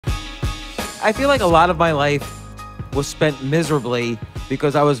I feel like a lot of my life was spent miserably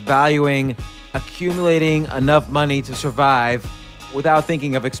because I was valuing accumulating enough money to survive without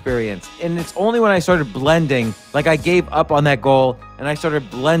thinking of experience. And it's only when I started blending, like I gave up on that goal and I started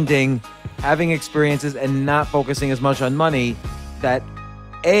blending, having experiences and not focusing as much on money, that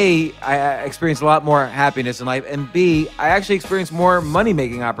A, I experienced a lot more happiness in life, and B, I actually experienced more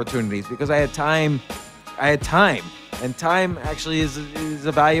money-making opportunities because I had time. And time actually is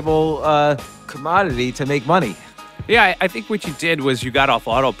a valuable commodity to make money. Yeah, I think what you did was you got off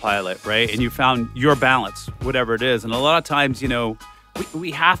autopilot, right? And you found your balance, whatever it is. And a lot of times, you know,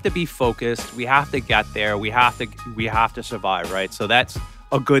 we have to be focused. We have to get there. We have to survive, right? So that's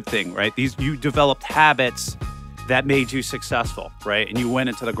a good thing, right? You developed habits that made you successful, right? And you went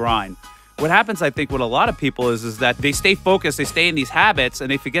into the grind. What happens, I think, with a lot of people is that they stay focused, they stay in these habits,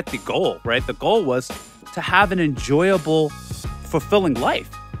 and they forget the goal, right? The goal was to have an enjoyable, fulfilling life,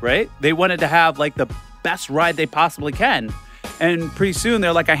 right? They wanted to have like the best ride they possibly can. And pretty soon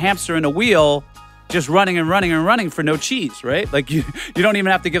they're like a hamster in a wheel, just running and running and running for no cheese, right? Like you don't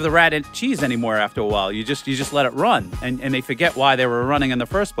even have to give the rat cheese anymore after a while. You just let it run. And they forget why they were running in the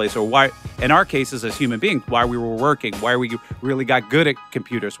first place, or why, in our cases as human beings, why we were working, why we really got good at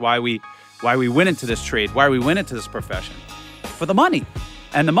computers, why we went into this trade, why we went into this profession. For the money.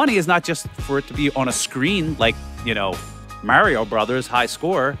 And the money is not just for it to be on a screen like, you know, Mario Brothers high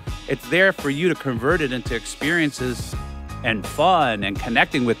score. It's there for you to convert it into experiences and fun and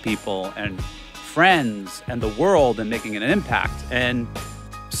connecting with people and friends and the world and making an impact. And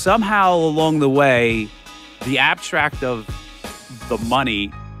somehow along the way, the abstract of the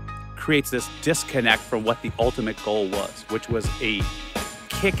money creates this disconnect from what the ultimate goal was, which was a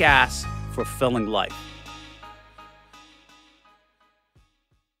kick-ass, fulfilling life.